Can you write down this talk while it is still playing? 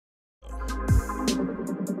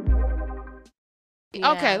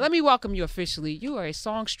Okay, let me welcome you officially. You are a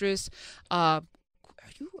songstress. Are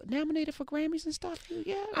you nominated for Grammys and stuff?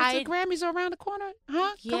 Yeah, the Grammys are around the corner,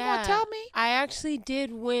 huh? Yeah, come on, tell me. I actually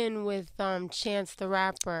did win with Chance the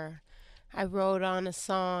Rapper. I wrote on a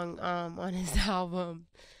song on his album,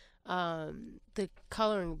 The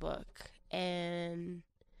Coloring Book, and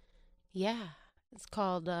yeah, it's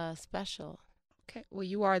called Special. Okay, well,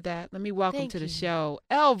 you are that. Let me welcome Thank to the you. show,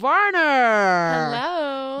 Elle Varner.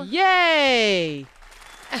 Hello. Yay.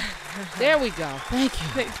 There we go. Thank you.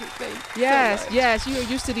 Thank you. Yes, so much. yes, you're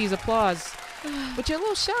used to these applause, but you're a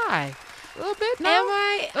little shy. A little bit, no? Am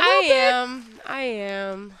I? I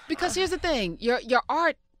am. Because here's the thing. Your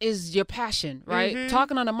art is your passion, right? Mm-hmm.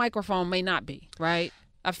 Talking on a microphone may not be, right?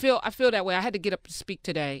 I feel that way. I had to get up to speak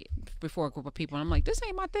today before a group of people, and I'm like, this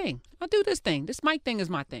ain't my thing. I'll do this thing. This mic thing is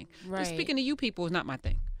my thing. Right. Just speaking to you people is not my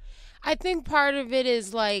thing. I think part of it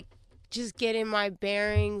is like just getting my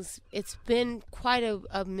bearings. It's been quite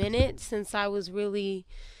a minute since I was really,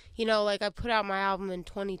 like I put out my album in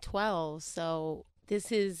 2012. So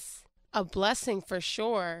this is a blessing for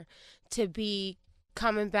sure to be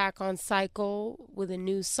coming back on cycle with a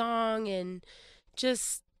new song and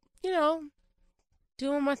just,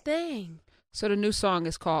 doing my thing. So the new song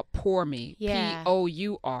is called Pour Me. Yeah. Pour.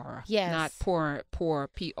 Yes. Not poor, Poor.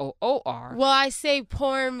 Well, I say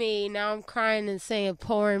pour me. Now I'm crying and saying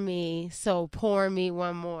pour me. So pour me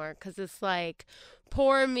one more. Because it's like,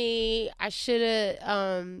 pour me. I should have,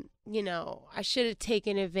 I should have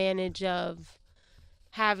taken advantage of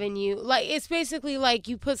having you. Like, it's basically like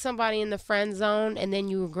you put somebody in the friend zone and then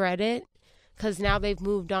you regret it. Because now they've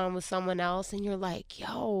moved on with someone else, and you're like,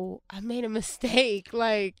 yo, I made a mistake.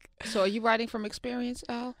 Like, so are you writing from experience,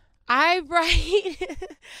 Al? I write,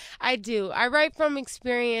 I do. I write from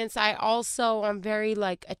experience. I'm very,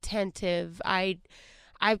 attentive. I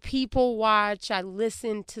people watch. I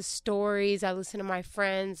listen to stories. I listen to my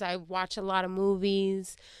friends. I watch a lot of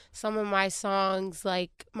movies. Some of my songs,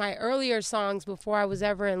 like my earlier songs before I was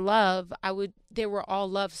ever in love, they were all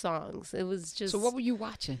love songs. It was just. So what were you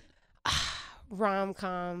watching?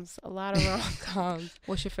 Rom-coms, a lot of rom-coms.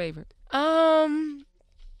 What's your favorite? One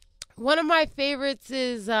of my favorites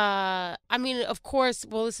is, of course,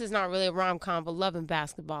 well, this is not really a rom-com, but Love and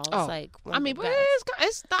Basketball. It's but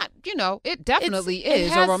it's not, it definitely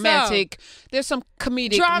is a romantic. There's some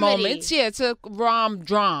comedic Dramedy. moments. Yeah, it's a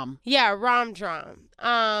rom-dram. Yeah, rom-dram.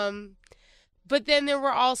 But then there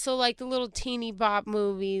were also the little teeny bop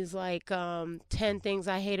movies like 10 Things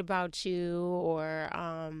I Hate About You or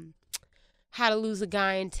How to Lose a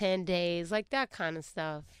Guy in 10 Days, like that kind of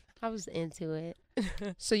stuff. I was into it.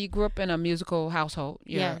 So you grew up in a musical household?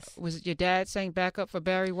 Yes. Was it your dad sang backup for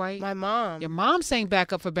Barry White? My mom. Your mom sang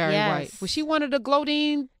backup for Barry White. Was she one of the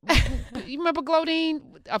Glodine? You remember Glodine?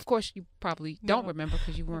 Of course, you probably don't remember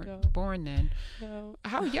because you weren't born then. No.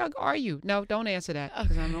 How young are you? No, don't answer that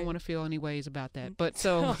because I don't want to feel any ways about that. But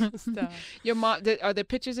so, your mom, are there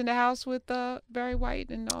pictures in the house with Barry White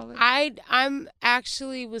and all that? I'm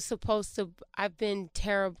actually was supposed to. I've been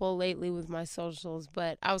terrible lately with my socials,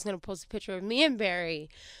 but I was gonna post a picture of me and Barry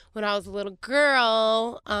when I was a little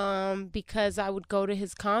girl, because I would go to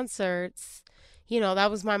his concerts.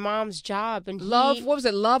 That was my mom's job, and what was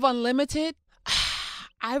it? Love Unlimited.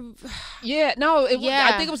 I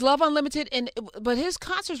think it was Love Unlimited, but his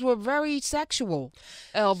concerts were very sexual.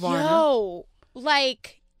 Elle Varner.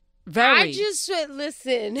 Very. I just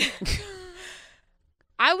listen.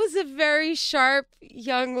 I was a very sharp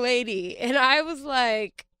young lady, and I was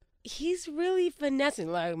like, he's really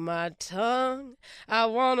finessing, like my tongue. I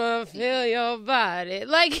wanna feel your body.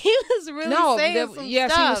 Like he was really saying some stuff.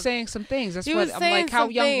 Yes, he was saying some things. That's what I'm like. How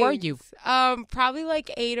young were you? Probably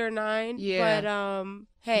 8 or 9. Yeah. But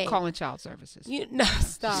hey, I'm calling child services. No,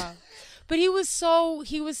 stop. But he was so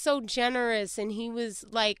generous, and he was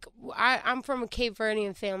like, I'm from a Cape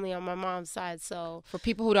Verdean family on my mom's side, so. For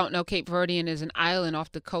people who don't know, Cape Verdean is an island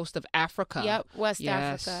off the coast of Africa. Yep, West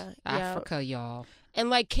Africa. Africa, y'all. And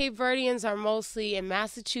Cape Verdeans are mostly in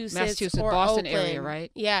Massachusetts or Boston Oakland area, right?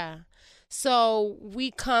 Yeah. So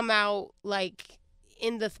we come out by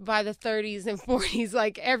the 30s and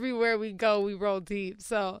 40s, everywhere we go, we roll deep.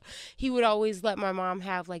 So he would always let my mom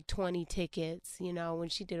have 20 tickets, when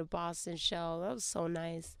she did a Boston show. That was so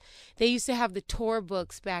nice. They used to have the tour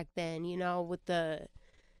books back then, with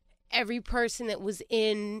every person that was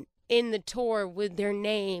in the tour with their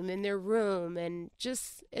name and their room, and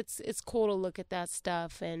just it's cool to look at that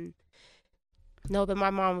stuff. And know that my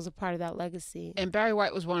mom was a part of that legacy. And Barry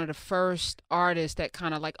White was one of the first artists that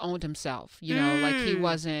kind of like owned himself, you know, like he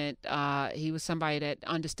wasn't, he was somebody that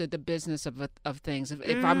understood the business of things.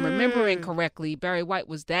 If I'm remembering correctly, Barry White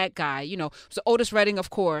was that guy, you know, so Otis Redding, of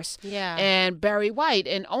course, and Barry White.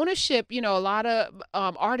 And ownership, you know, a lot of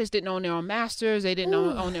artists didn't own their own masters. They didn't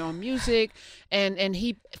own their own music. And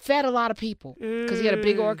he fed a lot of people because he had a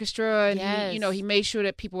big orchestra and he, you know, he made sure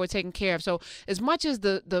that people were taken care of. So as much as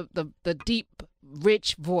the deep,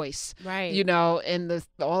 rich voice, right, you know, and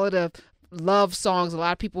all of the love songs, a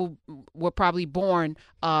lot of people were probably born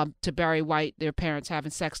to Barry White, their parents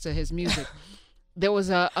having sex to his music. There was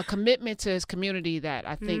a commitment to his community that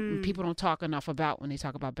I think people don't talk enough about when they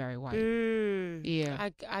talk about Barry White. Yeah,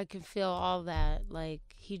 I can feel all that. Like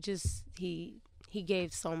he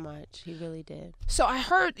gave so much. He really did. So I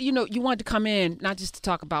heard, you know, you wanted to come in not just to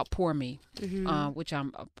talk about Pour Me, which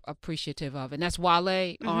I'm appreciative of. And that's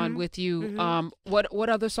Wale on with you. What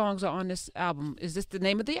other songs are on this album? Is this the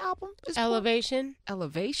name of the album? Elevation.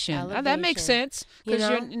 Elevation. Now, that makes sense because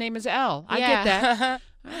your name is Elle. I get that.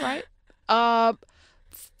 All right.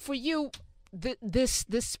 For you, this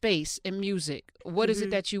space in music, what is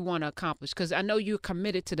it that you want to accomplish? Because I know you're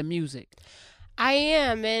committed to the music. I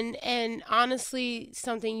am, and honestly,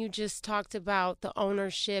 something you just talked about, the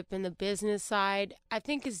ownership and the business side, I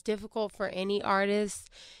think is difficult for any artist.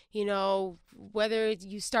 You know, whether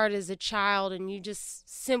you start as a child and you just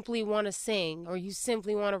simply want to sing or you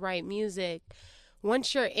simply want to write music,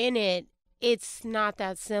 once you're in it, it's not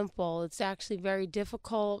that simple. It's actually very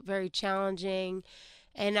difficult, very challenging,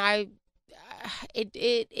 and a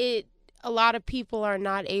lot of people are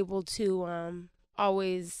not able to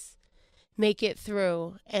always make it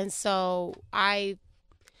through. And so thank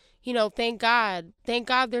God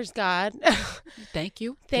there's God. Thank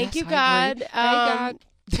you. Thank you, God. Thank God.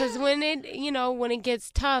 Because when it gets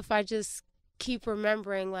tough, I just keep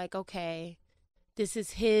remembering, like, okay, this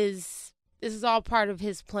is all part of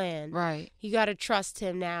his plan. Right. You got to trust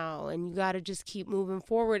him now, and you got to just keep moving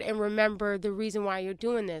forward and remember the reason why you're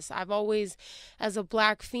doing this. I've always, as a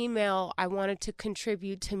Black female, I wanted to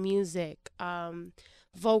contribute to music.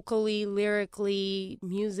 Vocally, lyrically,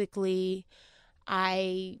 musically,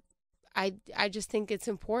 I just think it's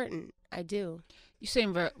important. I do. You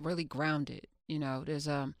seem really grounded. You know, there's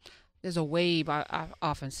a wave. I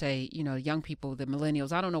often say, you know, young people, the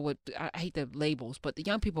millennials. I hate the labels, but the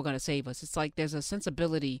young people are going to save us. It's like there's a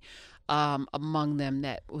sensibility among them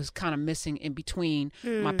that was kind of missing in between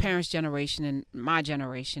my parents' generation and my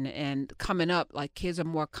generation. And coming up, like, kids are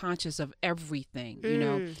more conscious of everything. You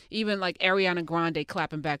know, even like Ariana Grande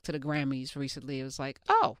clapping back to the Grammys recently. It was like,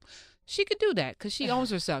 oh, she could do that because she owns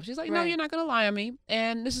herself. She's like, no, you're not going to lie on me.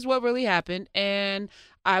 And this is what really happened. And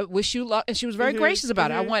I wish you luck. And she was very gracious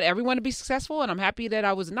about it. I want everyone to be successful. And I'm happy that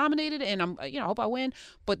I was nominated. And I hope I win.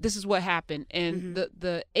 But this is what happened. And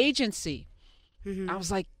the agency, I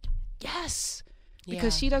was like, yes.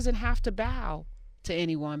 Because she doesn't have to bow to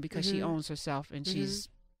anyone because she owns herself. And she's,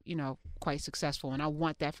 you know, quite successful. And I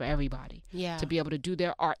want that for everybody. To be able to do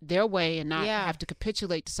their art their way and not have to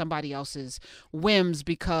capitulate to somebody else's whims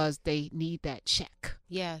because they need that check.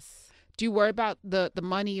 Yes. Do you worry about the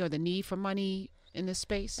money or the need for money in this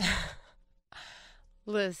space?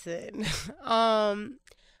 Listen,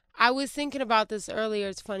 I was thinking about this earlier.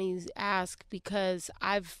 It's funny you ask because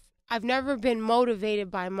I've never been motivated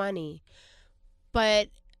by money. But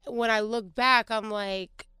when I look back, I'm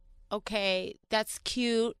like, okay, that's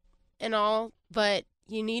cute and all, but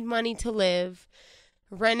you need money to live.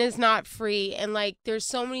 Rent is not free. And like, there's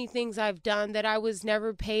so many things I've done that I was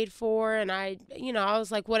never paid for. And I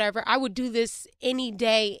was like, whatever, I would do this any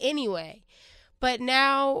day anyway. But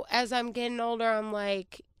now as I'm getting older, I'm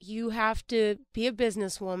like, you have to be a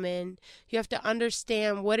businesswoman. You have to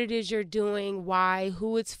understand what it is you're doing, why,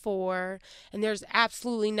 who it's for. And there's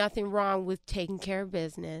absolutely nothing wrong with taking care of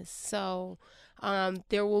business. So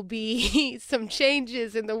there will be some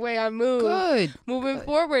changes in the way I move moving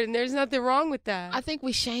forward, and there's nothing wrong with that. I think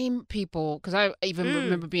we shame people because I even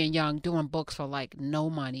remember being young doing books for like no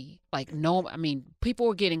money. People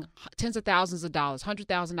were getting tens of thousands of dollars,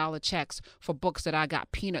 $100,000 checks for books that I got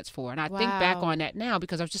peanuts for. And I think back on that now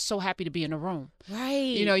because I was just so happy to be in the room.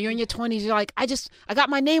 Right. You know, you're in your 20s. You're like, I got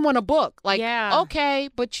my name on a book. Like, okay,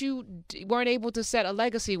 but you weren't able to set a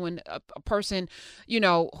legacy when a person, you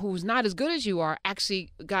know, who's not as good as you are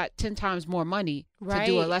actually got 10 times more money to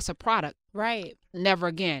do a lesser product. Right. Never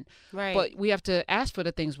again. Right. But we have to ask for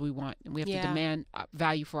the things we want. And we have to demand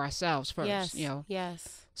value for ourselves first. Yes. You know?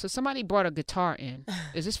 Yes. So somebody brought a guitar in.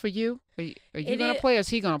 Is this for you? Are you gonna play or is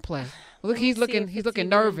he gonna play? Look, he's looking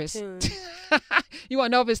nervous. You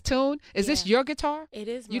want to know if it's tuned? Is this your guitar? It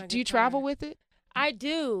is my guitar. Do you travel with it? I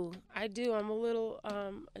do. I'm a little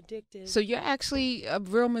addicted. So you're actually a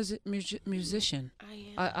real musician. I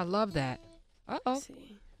am. I love that. Uh-oh.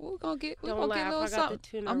 We're gonna get a little I got something.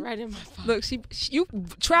 the tuner right in my phone. Look, you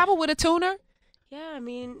travel with a tuner? Yeah, I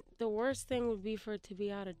mean, the worst thing would be for it to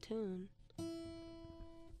be out of tune.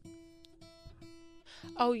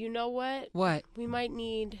 Oh, you know what? What? We might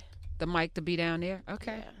need the mic to be down there.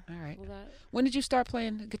 Okay. Yeah. All right. When did you start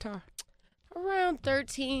playing the guitar? Around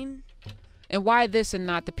 13. And why this and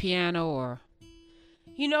not the piano or?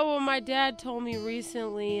 You know what my dad told me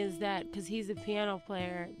recently is that, because he's a piano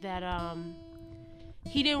player, that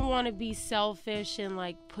he didn't want to be selfish and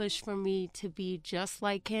like push for me to be just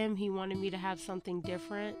like him. He wanted me to have something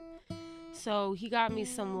different. So he got me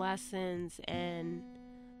some lessons, and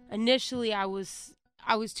initially I was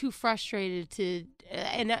too frustrated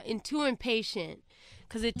and too impatient,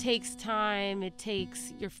 because it takes time.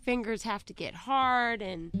 Your fingers have to get hard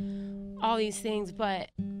and all these things. But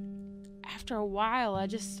after a while, I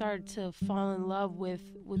just started to fall in love with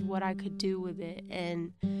what I could do with it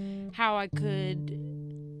and how I could.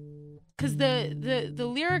 Because the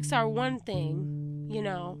lyrics are one thing, you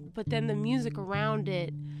know, but then the music around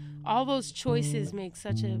it, all those choices make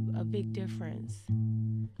such a big difference.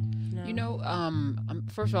 You know,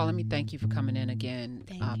 first of all, let me thank you for coming in again.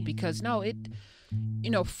 Thank you. Because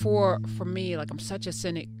for me, like, I'm such a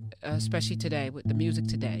cynic, especially today with the music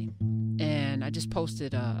today. And I just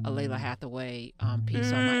posted a Layla Hathaway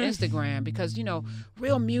piece on my Instagram because,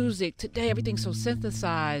 real music today, everything's so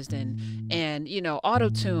synthesized and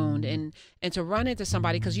auto-tuned, and to run into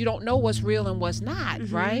somebody because you don't know what's real and what's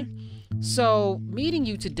not, right? So meeting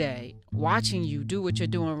you today, watching you do what you're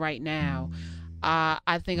doing right now,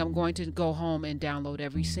 I think I'm going to go home and download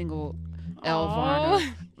every single Elle Varner.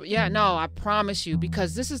 Yeah, no, I promise you,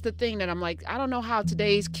 because this is the thing that I'm like, I don't know how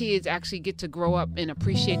today's kids actually get to grow up and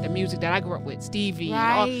appreciate the music that I grew up with. Stevie,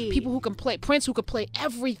 and all, people who can play, Prince who could play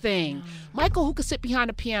everything, Michael who could sit behind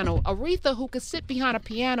a piano, Aretha who could sit behind a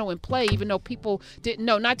piano and play, even though people didn't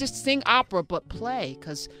know, not just sing opera, but play,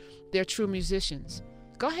 because they're true musicians.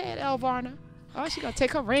 Go ahead, Elle Varner. Oh, she gonna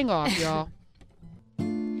take her ring off, y'all.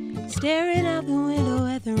 Staring out the window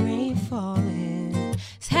at the rain falling.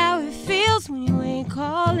 It's how it feels when you ain't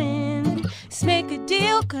calling. Let's make a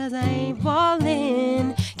deal, cause I ain't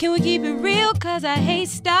ballin'. Can we keep it real, cause I hate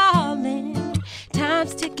stalling.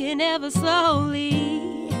 Time's ticking ever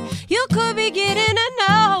slowly. You could be getting to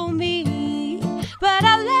know me, but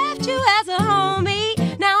I left you as a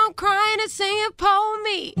homie. Now I'm crying and singing, pour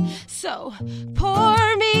me. So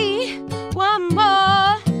pour me one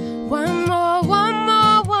more, one more, one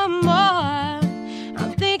more, one more.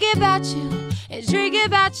 I'm thinking about you and drinking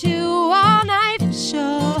about you all night for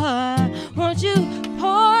sure. Won't you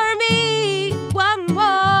pour me one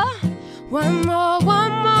more, one more,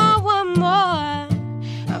 one more, one more.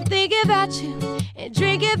 I'm thinking about you and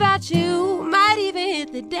drinking about you. Might even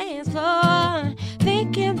hit the dance floor.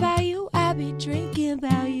 Thinking about you, I be drinking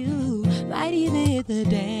about you. Might even hit the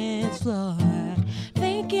dance floor.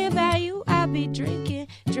 Thinking about you, I be drinking,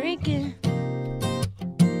 drinking.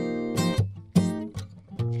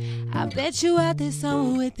 I bet you out there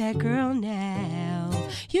somewhere with that girl now.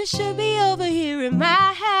 You should be over here in my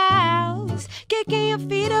house, kicking your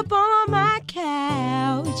feet up on my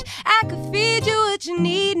couch. I could feed you what you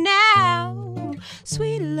need now.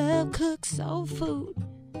 Sweet love, cook soul food.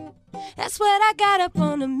 That's what I got up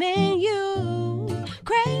on the menu.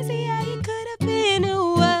 Crazy how you could have been.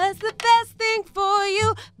 Who was the best thing for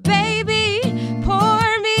you, baby?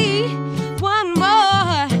 Pour me one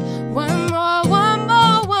more, one more, one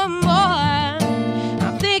more, one more.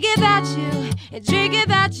 I'm thinking about you and drinking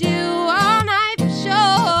about you all night for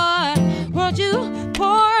sure. Won't you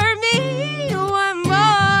pour me one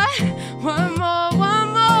more, one more, one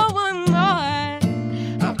more, one more?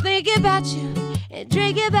 I'm thinking about you and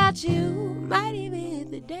drinking about you. Might even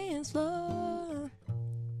hit the dance floor.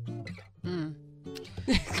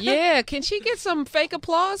 Yeah, can she get some fake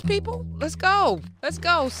applause, people? Let's go. Let's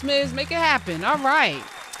go, Smiz. Make it happen. All right.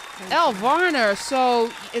 Elle Varner. So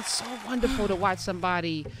it's so wonderful to watch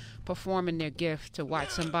somebody performing their gift, to watch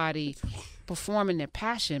somebody performing their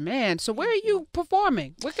passion, man. So where are you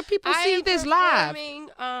performing? Where can people see this live?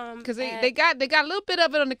 Because they got a little bit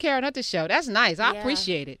of it on the Karen Hunter show. That's nice. I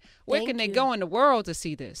appreciate it. Where can they go in the world to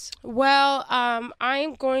see this? Well,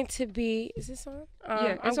 I'm going to be. Is this on?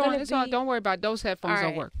 Yeah, it's on. It's on. Don't worry about it. Those headphones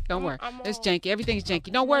don't work. Don't worry. It's janky. Everything's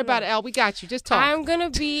janky. Don't worry about it, Elle. We got you. Just talk. I'm gonna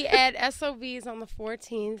be at SOB's on the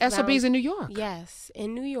 14th. SOB's in New York. Yes,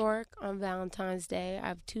 in New York on Valentine's Day. I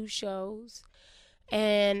have 2 shows.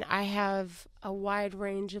 And I have a wide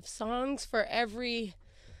range of songs for every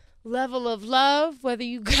level of love, whether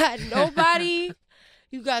you got nobody,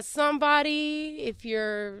 you got somebody. If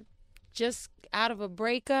you're just out of a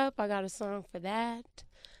breakup, I got a song for that.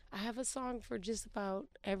 I have a song for just about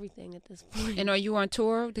everything at this point. And are you on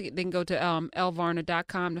tour? They can go to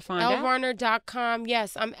ellevarner.com to find out. ellevarner.com.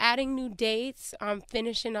 Yes, I'm adding new dates. I'm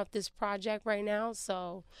finishing up this project right now,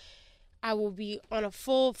 so I will be on a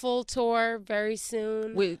full tour very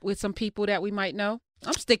soon with some people that we might know.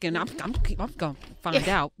 I'm gonna find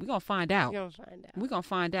out. We're gonna find out. We're gonna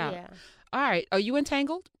find out. Yeah. All right. Are you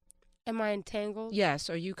entangled? Am I entangled? Yes.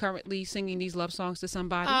 Are you currently singing these love songs to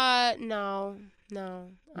somebody? No.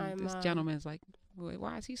 This gentleman's like,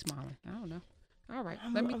 why is he smiling? I don't know. All right.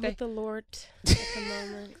 I'm with the Lord at the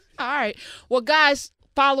moment. All right. Well, guys,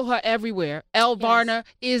 follow her everywhere. Elle Varner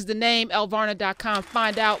is the name. ellevarner.com.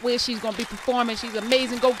 Find out where she's going to be performing. She's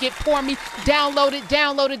amazing. Go get Pour Me. Download it.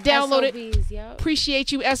 SOBs, yep.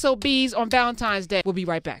 Appreciate you, SOBs, on Valentine's Day. We'll be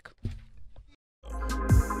right back.